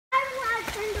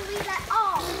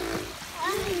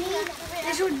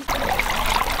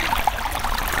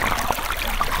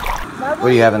What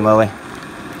are you having, Lily?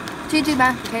 Cheesy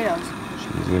mashed potatoes.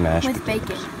 Cheesy mashed with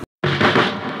bacon.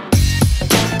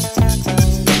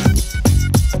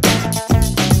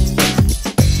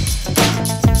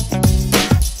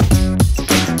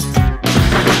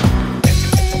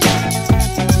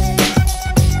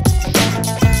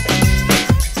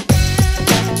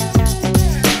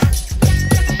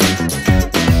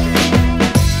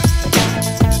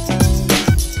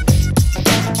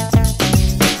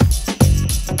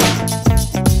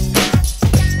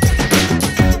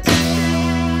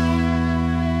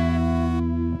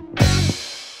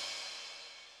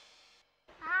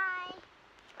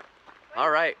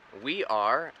 Alright, we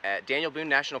are at Daniel Boone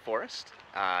National Forest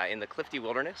in the Clifty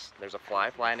Wilderness. There's a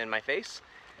fly flying in my face.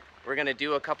 We're going to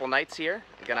do a couple nights here.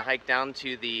 We're going to hike down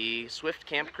to the Swift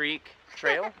Camp Creek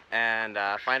Trail and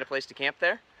find a place to camp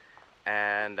there.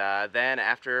 And then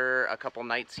after a couple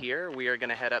nights here, we are going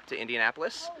to head up to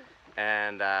Indianapolis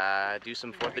and do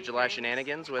some 4th of July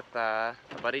shenanigans with a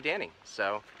buddy Danny.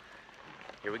 So,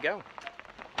 here we go.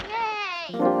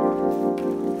 Yay!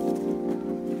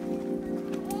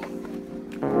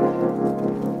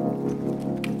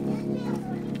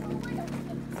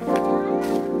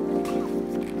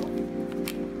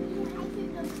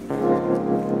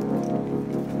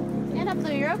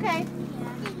 You're okay.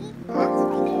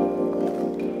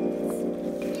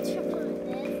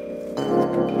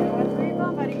 Where you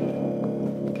going, buddy?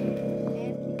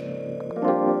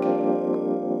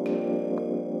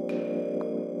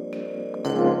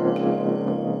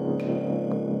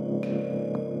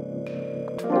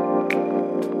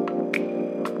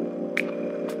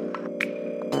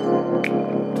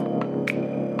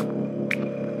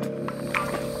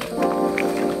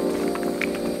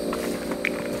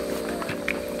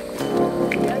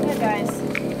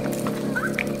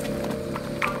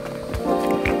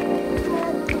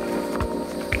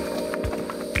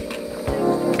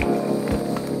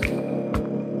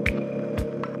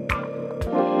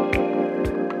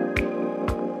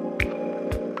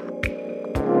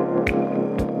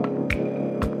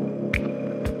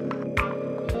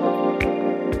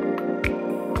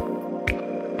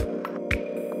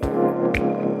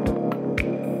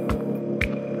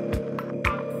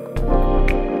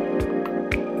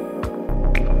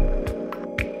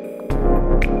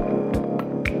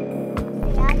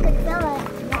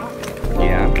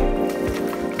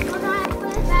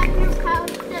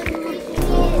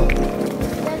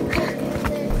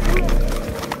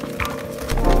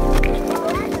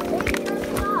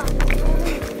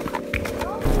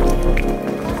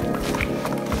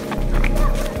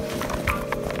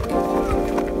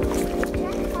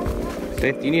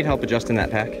 Faith, do you need help adjusting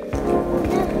that pack?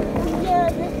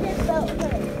 Yeah, this is about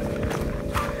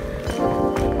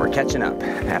her. We're catching up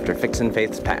after fixing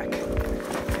Faith's pack.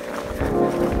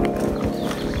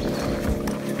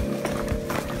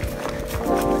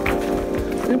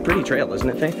 It's a pretty trail, isn't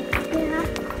it, Faith?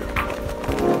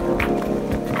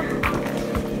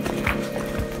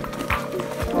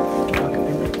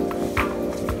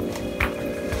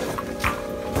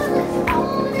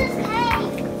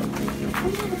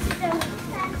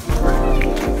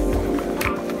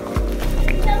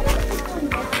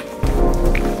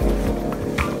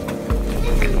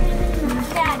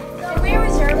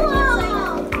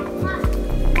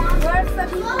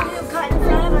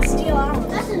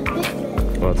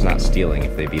 Well, it's not stealing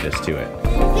if they beat us to it.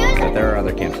 But there are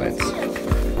other campsites.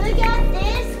 Look at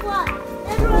this one.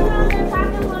 There's one on the top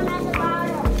and one at the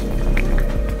bottom.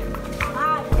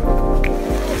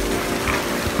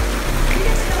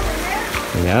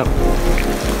 Yep.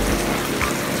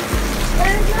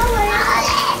 There's no way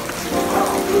out.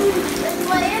 There's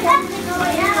no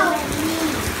way out.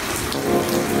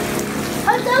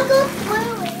 I'm so good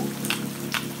swimming.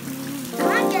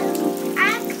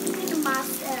 I'm cleaning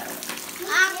myself.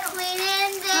 I'm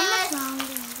cleaning this.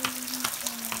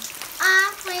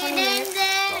 I'm cleaning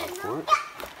this.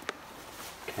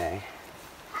 Okay.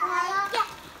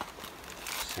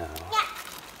 So.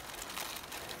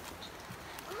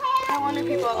 I wonder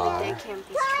people if they camp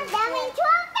these trees.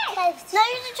 Now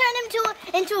you should turn him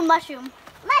into a mushroom.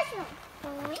 Mushroom.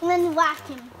 And then whack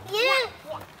him. Yeah.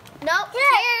 Nope.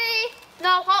 Here.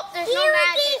 No, hope there's no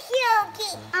magic.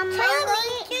 I'm going to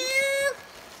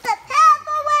the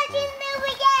purple working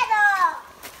together.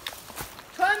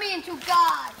 Turn me into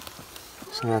God.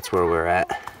 So that's where we're at.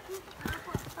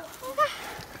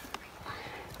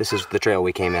 This is the trail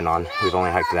we came in on. We've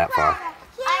only hiked that far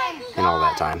in all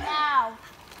that time.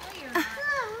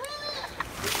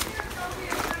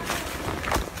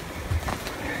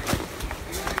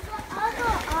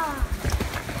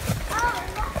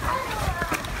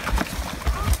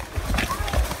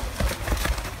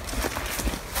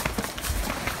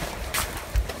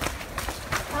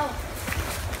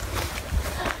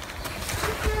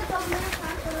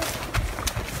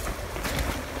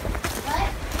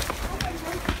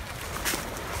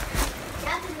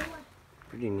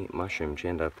 mushroom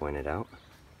Chanda pointed out.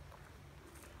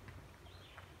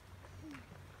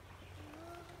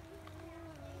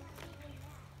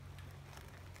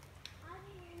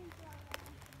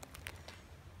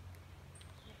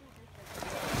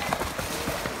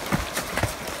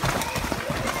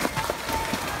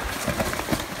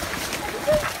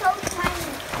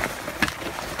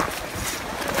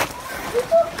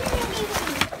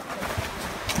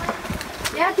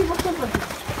 Yeah, people can look.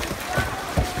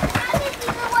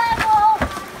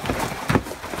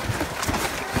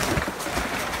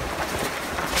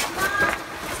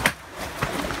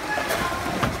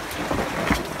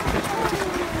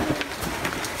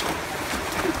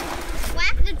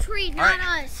 Whack the tree, not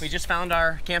us. We just found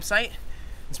our campsite.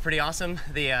 It's pretty awesome.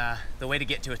 The way to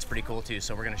get to it's pretty cool too,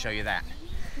 so we're gonna show you that.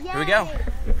 Yay. Here we go.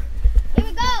 Here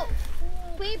we go.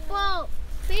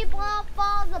 People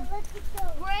follow the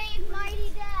brave,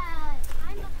 mighty dad.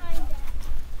 I'm behind dad.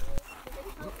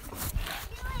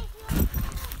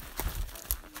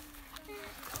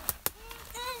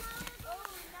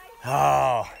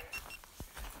 Oh,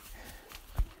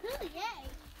 Yay.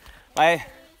 my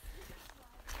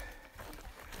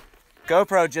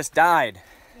GoPro just died.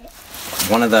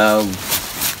 One of the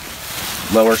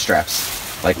lower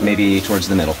straps, like maybe towards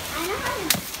the middle.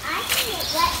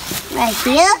 Right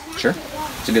here? Sure,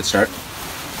 it's a good start.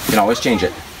 You can always change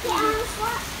it.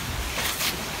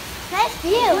 Nice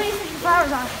view.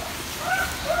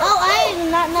 Oh, I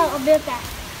did not know about that.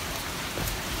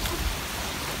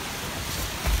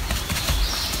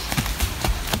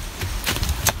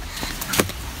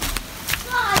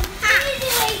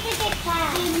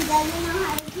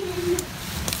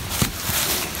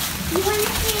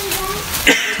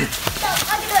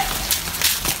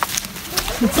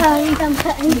 Sorry, I'm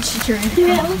cutting the tree.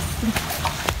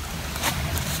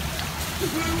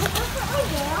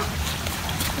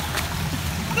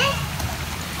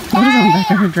 What is on the back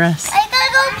of her dress? I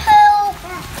gotta go poo.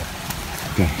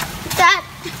 Okay. Dad,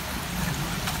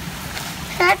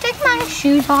 can I take my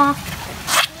shoes off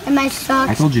and my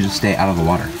socks? I told you to stay out of the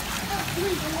water.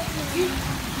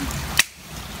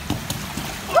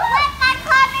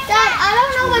 Dad, I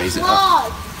don't know Raise which it up.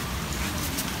 log.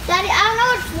 Daddy, I don't know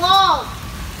which log.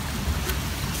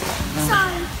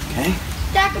 Sorry. Okay.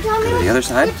 Dad, can you tell me Go to the other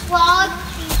side. which log?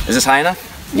 Is this high enough?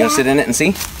 You want to sit in it and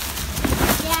see?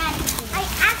 Dad, I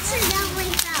accidentally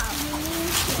fell.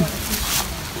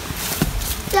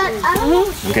 Dad, I don't know.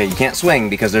 Okay, you can't swing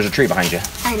because there's a tree behind you.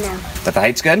 I know. But the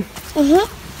height's good? Mm-hmm.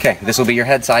 Okay, this will be your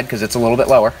head side because it's a little bit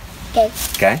lower. Okay.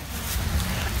 Okay?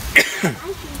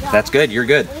 That's good, you're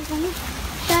good.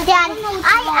 Dad,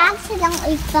 I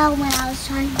accidentally fell when I was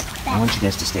trying to I want you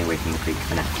guys to stay away from the creek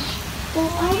for now. Well,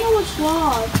 I know which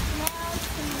log.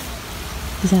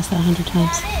 He's asked that 100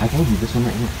 times. I told you this one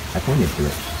right here. I pointed to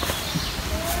it.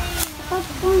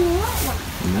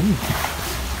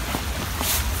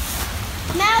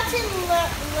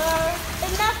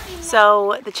 No.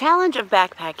 So the challenge of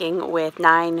backpacking with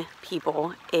 9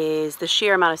 people is the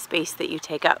sheer amount of space that you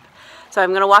take up. So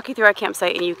I'm going to walk you through our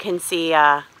campsite and you can see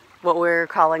what we're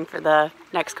calling for the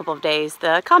next couple of days,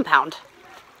 the compound.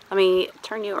 Let me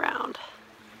turn you around.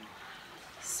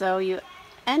 So you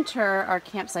enter our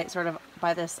campsite sort of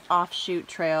by this offshoot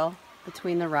trail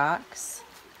between the rocks.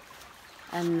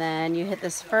 And then you hit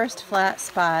this first flat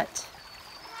spot.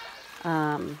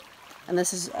 And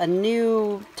this is a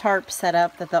new tarp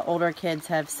setup that the older kids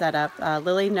have set up.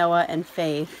 Lily, Noah, and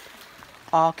Faith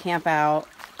all camp out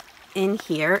in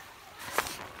here.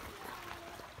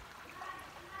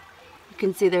 You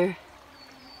can see they're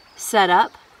set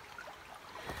up.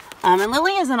 And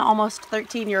Lily is an almost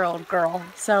 13-year-old girl,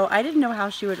 so I didn't know how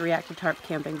she would react to tarp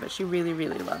camping, but she really,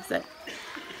 really loves it.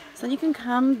 So you can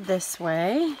come this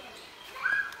way.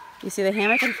 You see the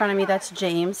hammock in front of me, that's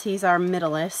James. He's our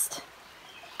middleist.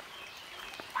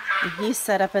 And he's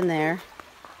set up in there.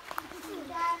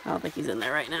 I don't think he's in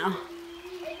there right now.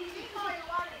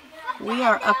 We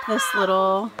are up this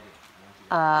little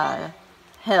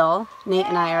hill. Nate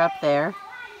and I are up there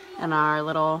in our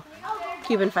little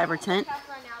Cuban fiber tent.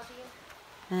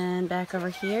 And back over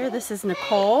here, this is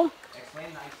Nicole.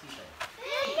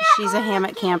 She's a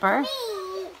hammock camper.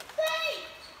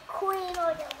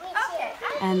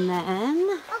 And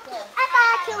then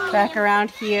back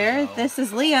around here, this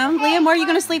is Liam. Liam, where are you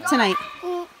going to sleep tonight?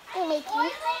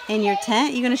 In your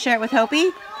tent? You going to share it with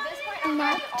Hopi?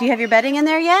 No. Do you have your bedding in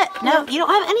there yet? No, you don't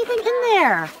have anything in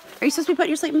there. Are you supposed to be putting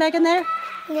your sleeping bag in there?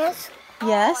 Yes.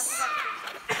 Yes.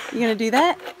 You going to do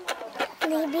that?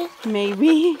 Maybe.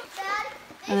 Maybe.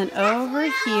 And then over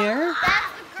here,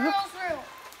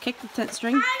 kick the tent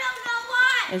string,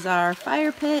 is our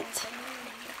fire pit.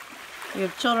 We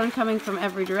have children coming from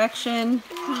every direction.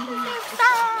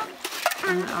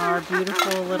 And our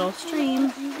beautiful little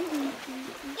stream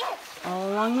all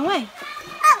along the way.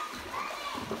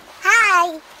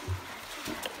 Hi!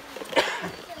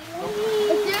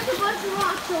 If there's a bunch of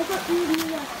rocks over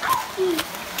here,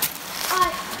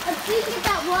 if we get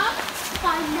that rock,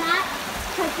 find that,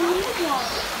 touch the wall.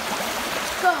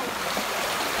 Go.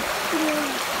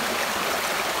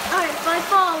 Alright, by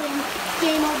falling,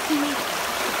 game over to me.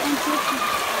 And tricky.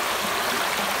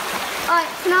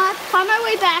 Alright, so now I have to find my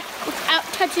way back without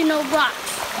touching no rocks.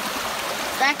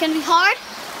 Is that gonna be hard?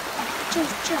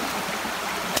 Just jump.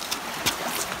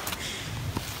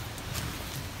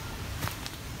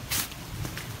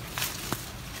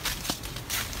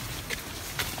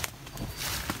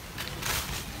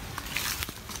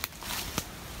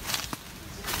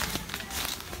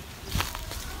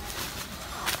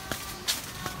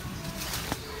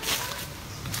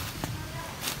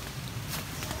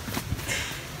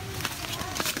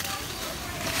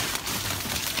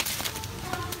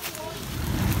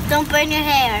 Don't burn your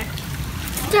hair.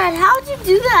 Dad, how'd you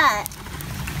do that?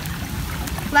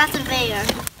 Lots of air.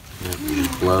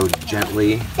 Blow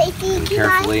gently and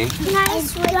carefully. Can I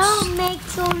switch? Don't make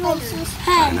Jonas'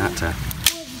 Try not to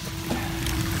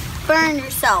burn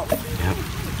yourself. Yep.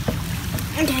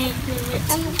 Okay.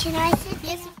 Can I sit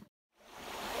this?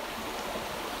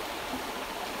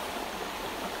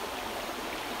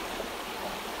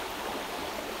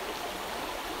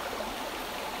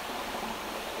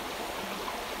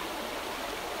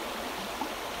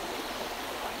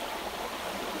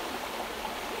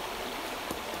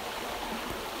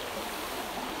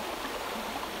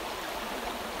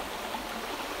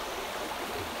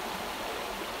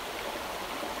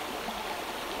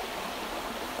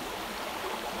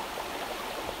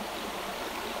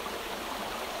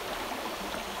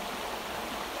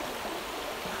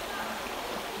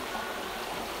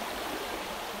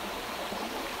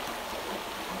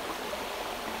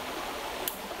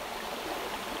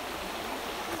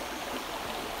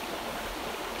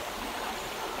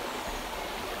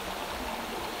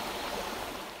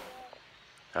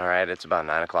 Alright, it's about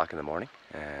 9 o'clock in the morning,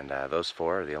 and those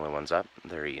four are the only ones up.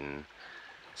 They're eating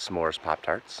s'mores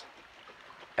Pop-Tarts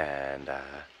and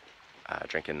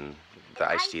drinking the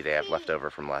iced tea they have left over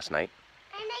from last night.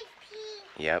 And iced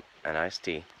tea. Yep, an iced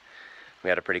tea. We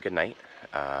had a pretty good night.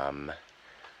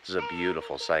 This is a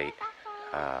beautiful site.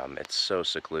 It's so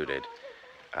secluded.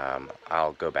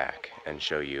 I'll go back and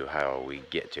show you how we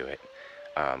get to it,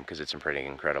 because it's pretty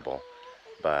incredible.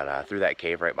 But through that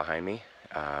cave right behind me,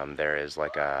 there is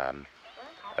like a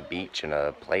beach and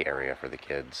a play area for the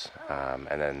kids.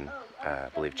 And then I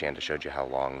believe Chanda showed you how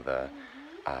long the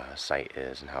site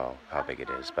is and how big it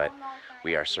is. But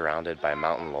we are surrounded by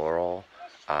mountain laurel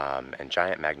and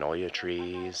giant magnolia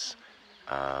trees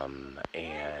and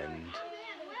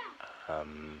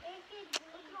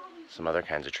some other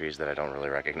kinds of trees that I don't really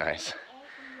recognize.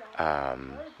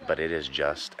 But it is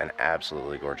just an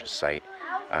absolutely gorgeous site.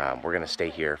 We're going to stay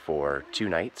here for 2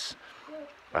 nights.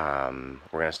 We're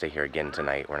going to stay here again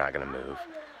tonight. We're not going to move.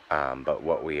 But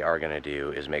what we are going to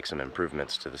do is make some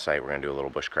improvements to the site. We're going to do a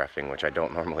little bushcrafting, which I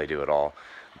don't normally do at all.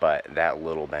 But that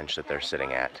little bench that they're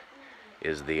sitting at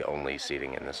is the only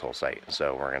seating in this whole site.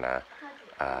 So we're going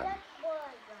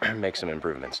to make some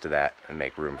improvements to that and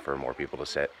make room for more people to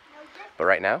sit. But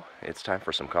right now, it's time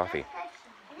for some coffee.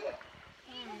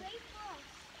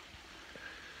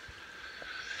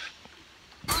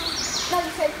 Like I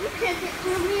said, you can't get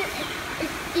through me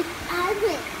if I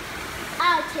win.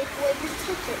 I'll take away the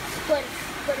tickets. But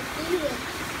if you win,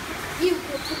 you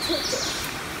get the tickets.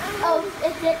 Oh,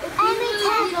 if you lose,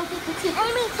 you don't get the tickets.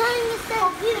 Anytime you say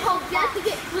you have to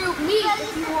get through me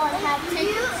if you want to have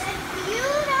tickets. If you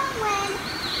don't win,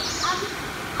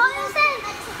 hold on a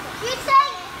second. You say,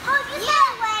 you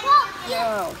win.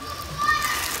 No.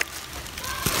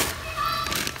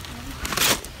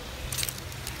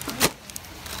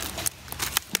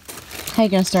 How you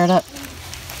gonna start up?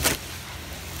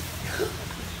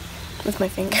 With my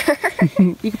finger.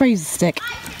 You could probably use a stick.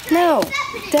 No.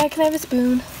 Dad, can I have a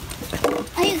spoon?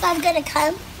 Are you guys gonna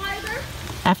come?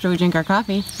 After we drink our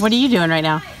coffee. What are you doing right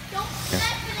now?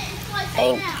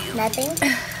 Nothing.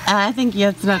 I think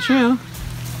that's not true.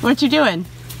 What you doing?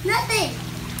 Nothing.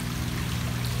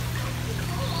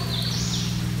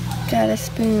 Got a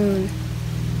spoon.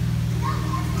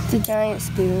 It's a giant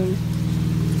spoon.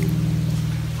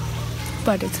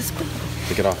 But it's a spoon.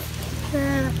 Take it off.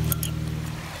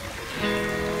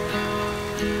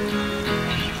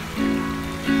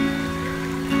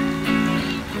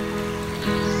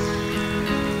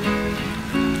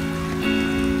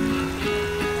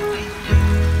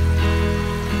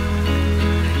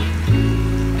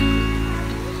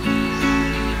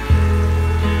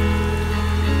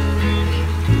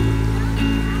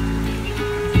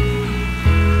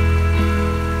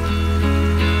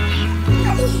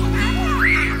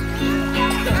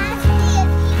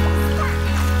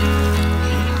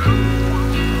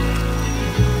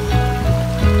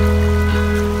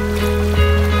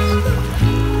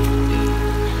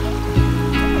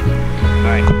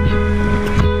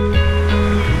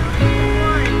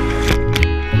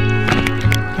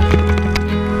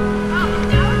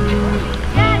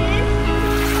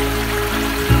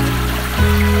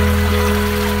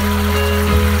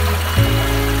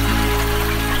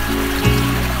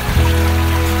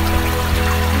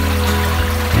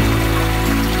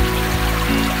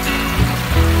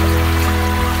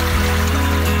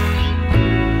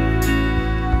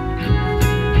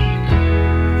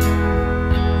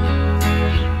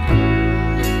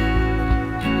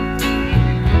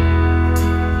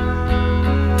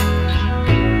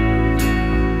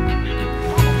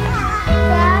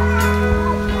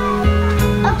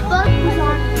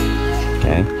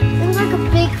 like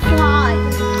a big fly.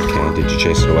 Okay, did you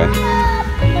chase it away?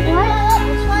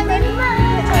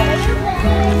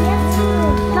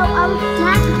 No, I'm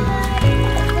smacking.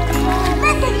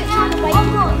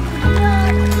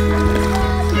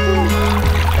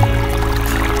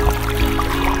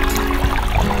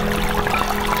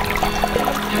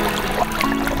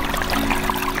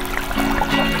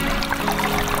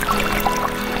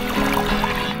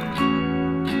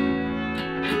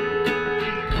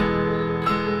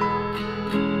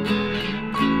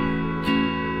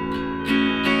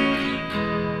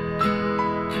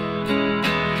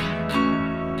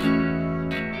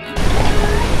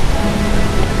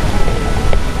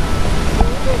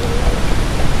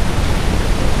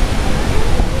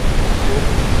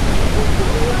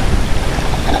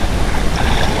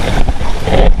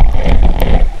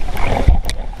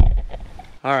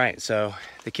 All right, so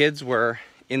the kids were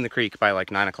in the creek by like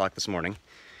 9 o'clock this morning,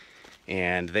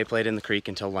 and they played in the creek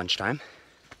until lunchtime.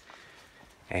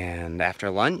 And after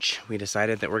lunch, we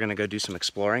decided that we're gonna go do some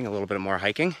exploring, a little bit more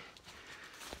hiking.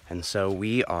 And so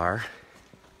we are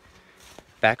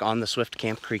back on the Swift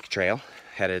Camp Creek Trail,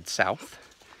 headed south.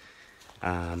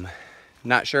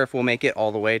 Not sure if we'll make it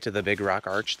all the way to the big rock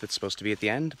arch that's supposed to be at the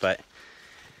end, but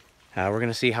we're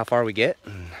gonna see how far we get.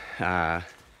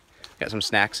 Got some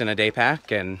snacks in a day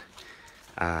pack, and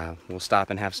we'll stop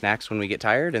and have snacks when we get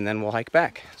tired, and then we'll hike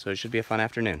back. So it should be a fun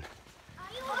afternoon. Are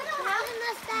you having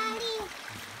this, Daddy?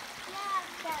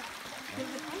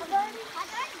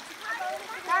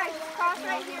 Guys, cross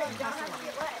right here. You don't have to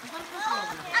get wet.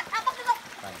 I'm about to go.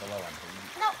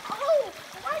 No, oh,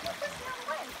 why are you pushing on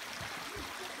away?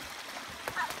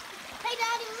 Hey,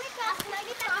 Daddy, let me cross. Can I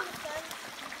get back on the sun?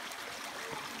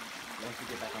 Once we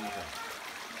get back on the trail.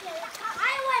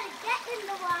 I want to get in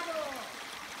the water.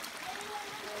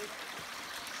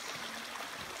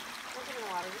 Look in the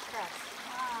water, just press.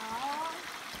 Aww.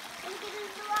 Let me get in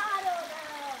the water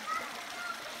now.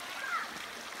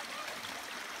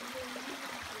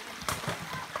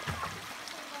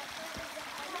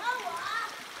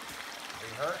 Are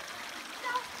you hurt?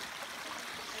 No.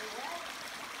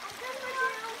 I'm good for you.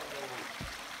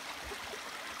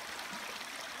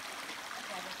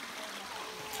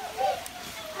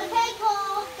 Okay,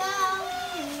 Cole, go.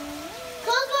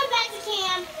 Cole's going back to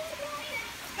camp.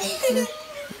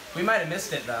 We might have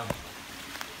missed it though.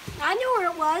 I knew where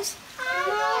it was. Me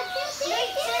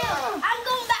too. I'm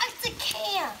going back to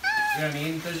camp. You know what I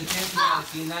mean? There's a chance you might have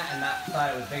seen that and not thought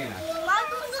it was big enough. I'm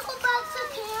going to go back to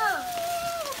camp.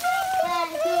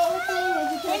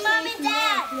 Hey, Mom and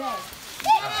Dad.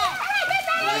 Dad,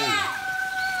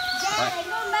 I'm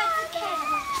going back to camp.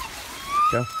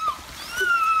 Go.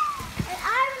 And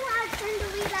I don't have time to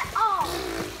read at all.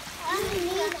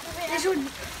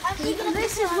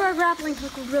 This is where a grappling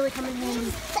hook would really come in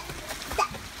handy.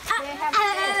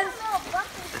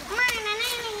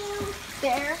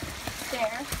 There.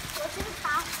 What's in the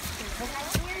top?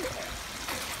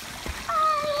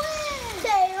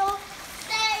 Sail.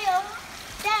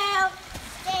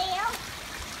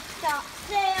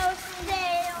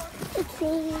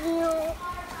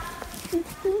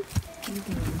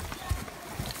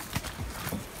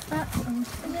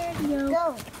 There you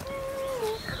go.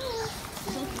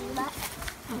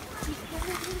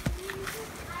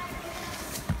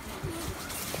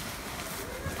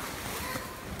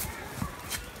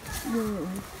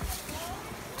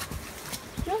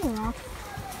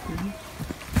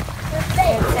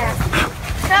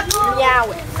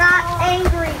 Not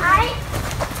angry.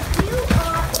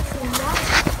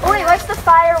 Oh wait, what's the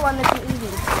fire one that you're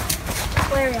eating?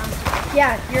 Flareon.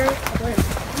 Yeah, you're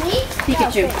Me?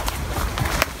 Pikachu.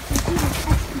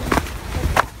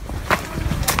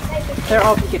 They're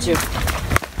all Pikachu.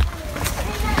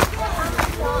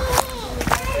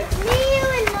 Me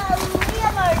and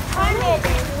Liam are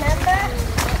Charmander, remember?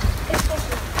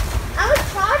 I'm a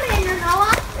Charmander,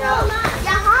 Noah. No, not.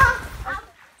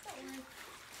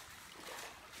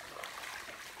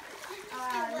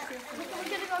 Yeah, we're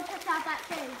gonna go check out that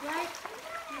cave, right?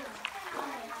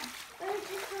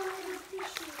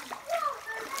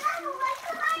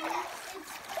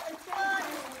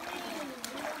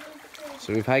 So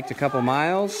we've hiked a couple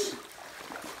miles,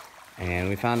 and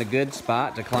we found a good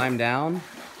spot to climb down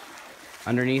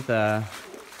underneath a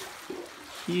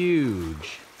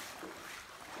huge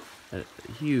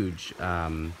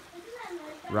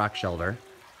rock shelter.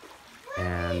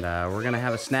 And we're gonna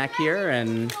have a snack here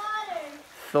and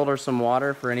filter some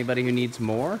water for anybody who needs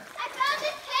more. I found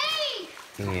a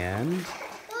cave! And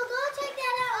We'll go check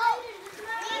that out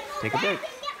later. take a break.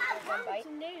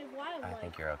 I I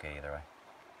think you're okay either way.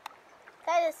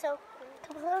 That is so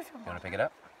cool. You wanna pick it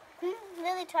up?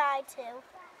 Really tried to.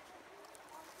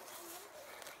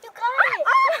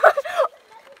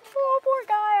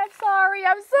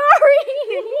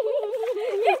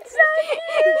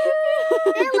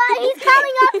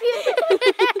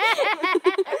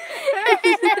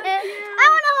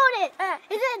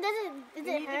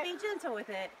 gentle with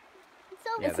it.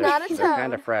 Yeah, It's not a they're toad.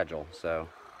 kind of fragile, so.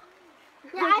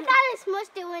 Yeah, I thought I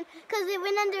smushed it because it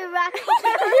went under a rock. Get it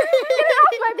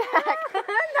off my back.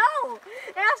 No,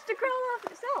 it has to crawl off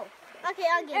itself. Okay,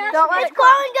 I'll get it. Don't let It's it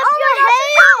crawling up your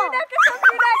hair.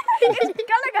 It's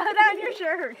gonna go down your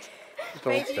shirt.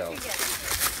 Hold still.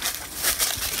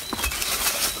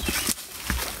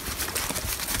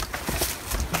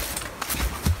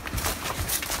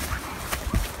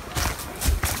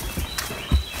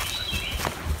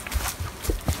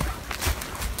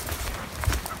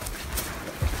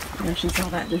 No, she saw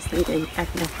that this thing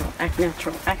act natural, act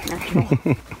natural, act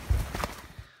natural.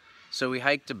 So we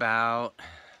hiked about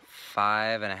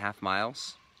 5.5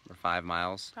 miles, or 5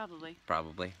 miles.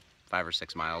 Probably 5 or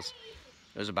 6 miles.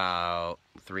 It was about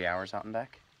 3 hours out and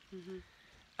back.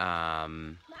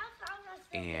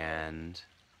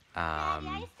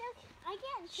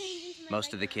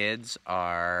 Most of the kids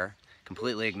are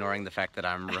completely ignoring the fact that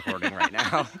I'm recording right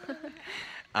now.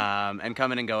 And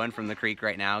coming and going from the creek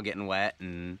right now, getting wet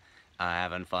and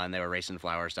having fun. They were racing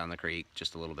flowers down the creek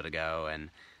just a little bit ago, and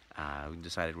we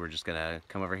decided we're just gonna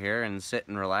come over here and sit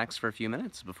and relax for a few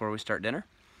minutes before we start dinner.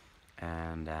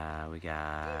 And we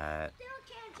got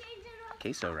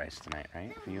queso rice tonight,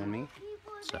 right, for you and me?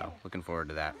 So looking forward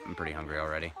to that. I'm pretty hungry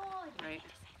already. Right.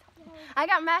 I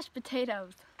got mashed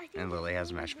potatoes. And Lily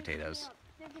has mashed potatoes.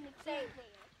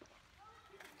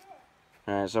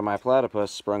 Alright, so my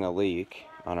platypus sprung a leak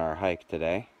on our hike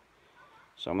today.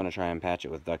 So I'm going to try and patch it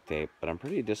with duct tape, but I'm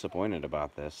pretty disappointed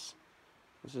about this.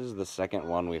 This is the second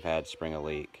one we've had spring a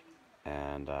leak,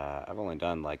 and I've only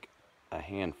done like a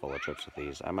handful of trips with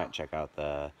these. I might check out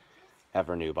the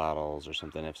Evernew bottles or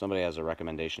something. If somebody has a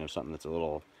recommendation of something that's a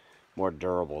little more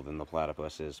durable than the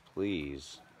platypus is,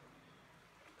 please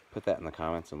put that in the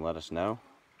comments and let us know.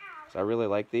 'Cause I really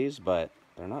like these, but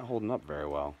they're not holding up very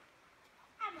well.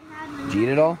 Did you eat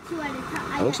it all?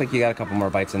 It looks like you got a couple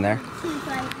more bites in there.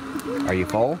 Are you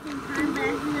full?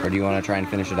 Or do you want to try and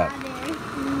finish it up?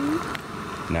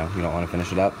 No, you don't want to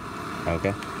finish it up?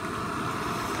 Okay.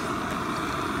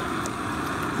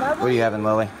 What are you having,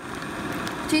 Lily?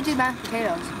 Cheesy mashed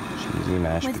potatoes. Cheesy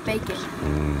mashed with potatoes. bacon.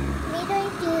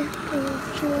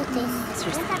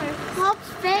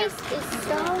 Hope's face is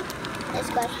so... It's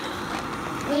good.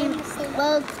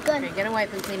 Well, it's good. Okay, get a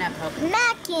wipe and clean up, Hope.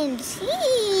 Mac and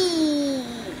cheese.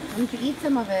 Why don't you eat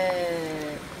some of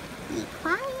it? Be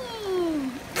quiet.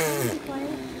 Be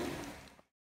quiet.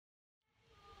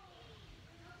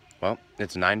 Well,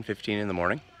 it's 9:15 in the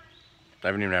morning. I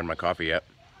haven't even had my coffee yet.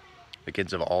 The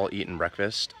kids have all eaten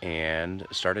breakfast and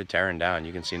started tearing down.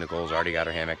 You can see Nicole's already got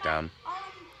her hammock down.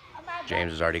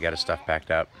 James has already got his stuff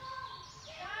packed up.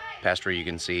 Past where you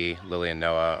can see Lily and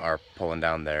Noah are pulling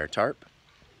down their tarp.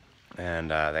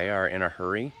 And they are in a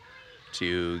hurry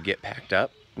to get packed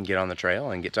up and get on the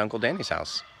trail and get to Uncle Danny's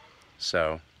house.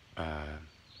 So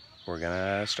we're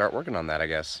gonna start working on that, I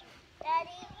guess. Daddy?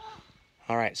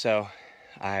 All right, so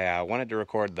I wanted to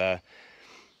record the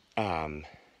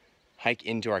hike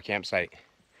into our campsite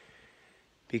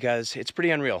because it's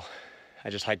pretty unreal. I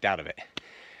just hiked out of it,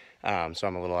 so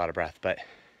I'm a little out of breath, but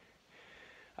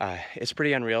it's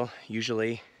pretty unreal.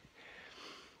 Usually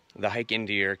the hike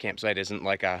into your campsite isn't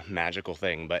like a magical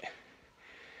thing, but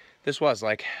this was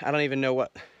like, I don't even know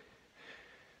what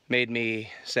made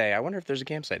me say, I wonder if there's a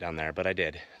campsite down there, but I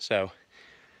did. So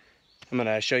I'm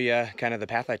gonna show you kind of the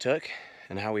path I took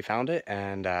and how we found it,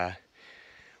 and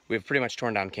we've pretty much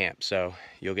torn down camp, so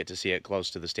you'll get to see it close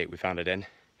to the state we found it in.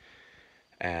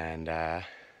 And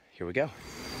here we go.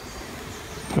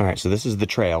 All right, so this is the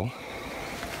trail.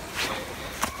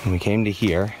 And we came to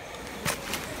here.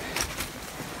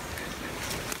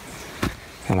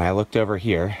 And I looked over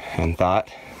here and thought,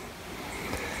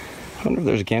 I wonder if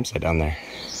there's a campsite down there.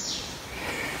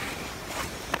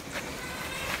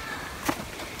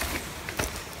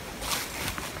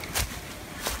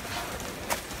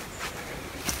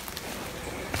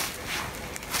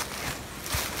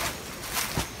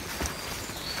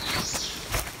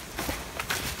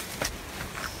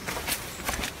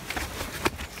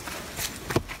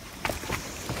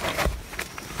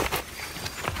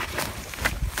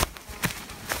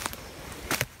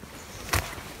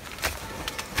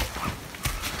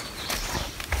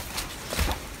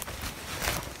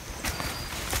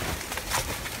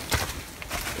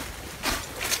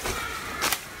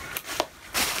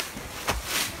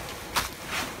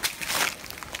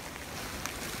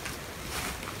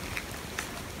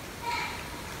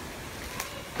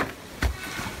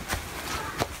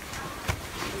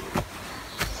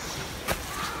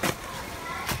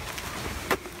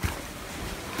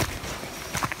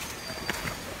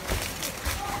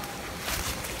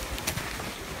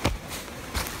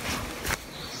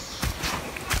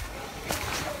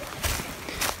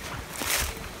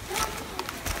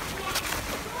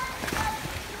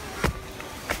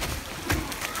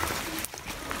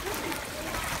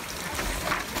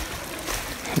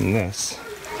 And this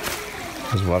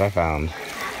is what I found.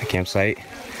 A campsite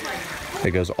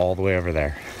that goes all the way over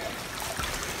there.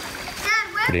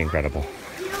 Pretty incredible.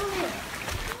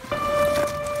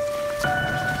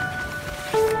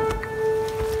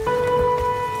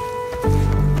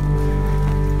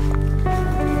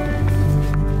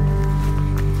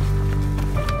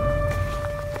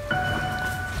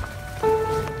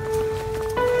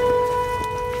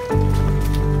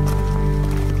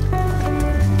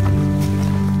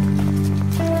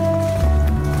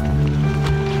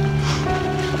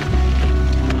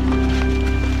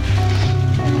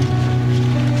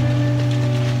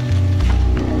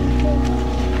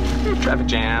 Traffic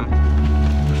jam.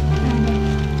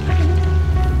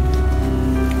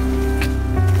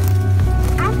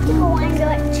 I have to go under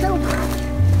it too.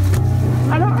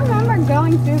 I don't remember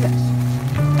going through this.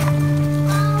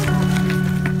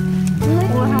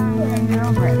 We'll have to go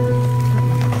over it.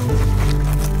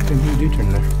 You do turn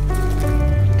there.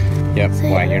 Yep.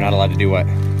 Why? You're not allowed to do what?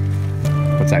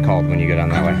 What's that called when you go down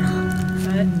that way?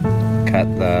 Cut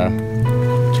the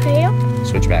Trail?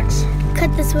 switchbacks.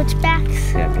 Cut the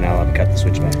switchbacks. Yep, you're not allowed to cut the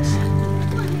switchbacks.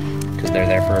 Because they're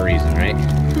there for a reason, right?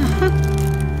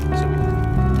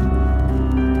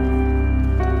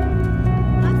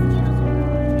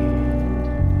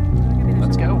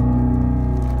 Let's go.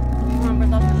 Come on,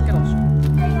 bring those for Skittles.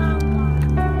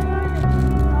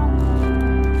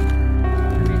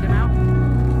 Read them out.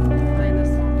 Play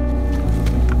this.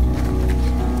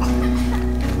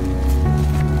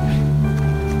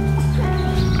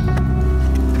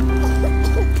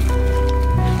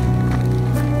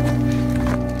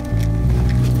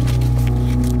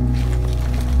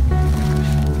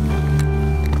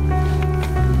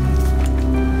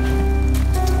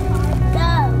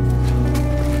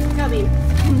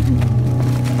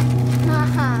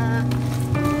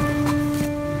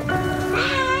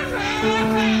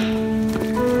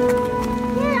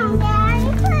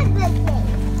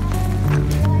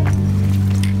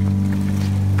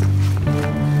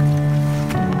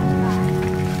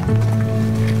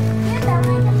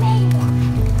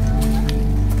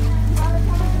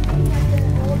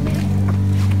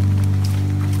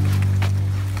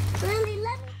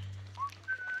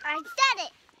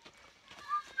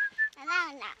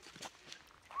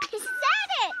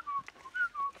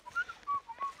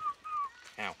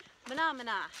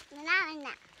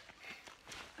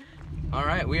 All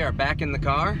right, we are back in the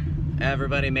car.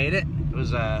 Everybody made it. It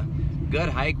was a good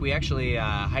hike. We actually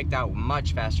hiked out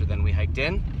much faster than we hiked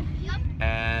in.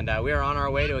 And we are on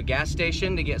our way to a gas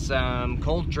station to get some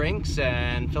cold drinks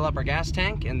and fill up our gas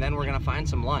tank, and then we're gonna find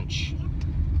some lunch.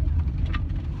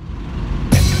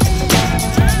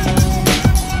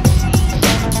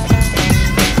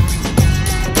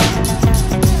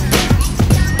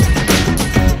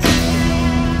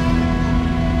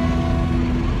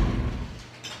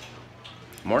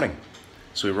 Morning.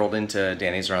 So we rolled into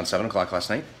Danny's around 7 o'clock last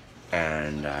night,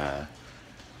 and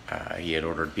he had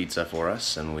ordered pizza for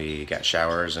us, and we got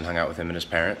showers and hung out with him and his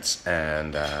parents,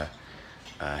 and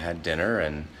had dinner,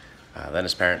 and then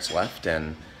his parents left,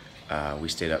 and we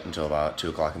stayed up until about 2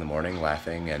 o'clock in the morning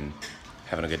laughing and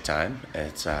having a good time.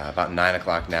 It's about 9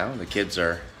 o'clock now. The kids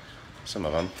are, some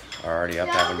of them, are already up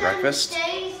having breakfast,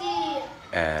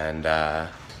 and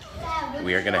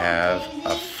we are gonna have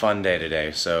a fun day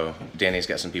today. So Danny's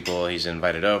got some people he's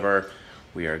invited over.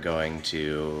 We are going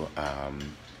to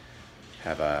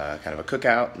have a kind of a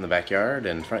cookout in the backyard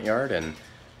and front yard, and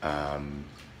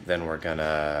then we're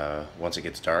gonna, once it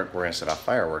gets dark, we're gonna set off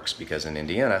fireworks, because in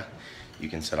Indiana you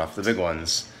can set off the big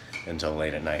ones until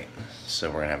late at night. So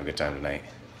we're gonna have a good time tonight.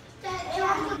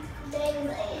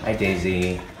 Hi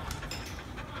Daisy.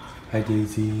 Hi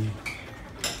Daisy.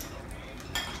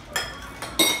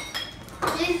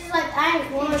 This is like I'm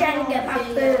trying to get my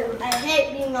food. I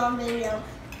hate being on video.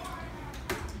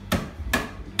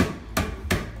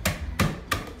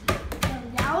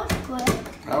 That was quick.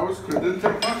 That was quick. Didn't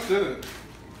take much, did it?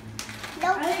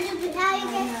 Nope. Now you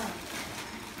can.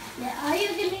 Yeah, are you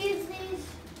gonna use these?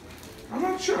 I'm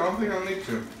not sure. I don't think I'll need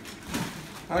to.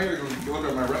 I gotta go look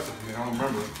at my recipe. I don't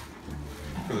remember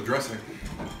for the dressing.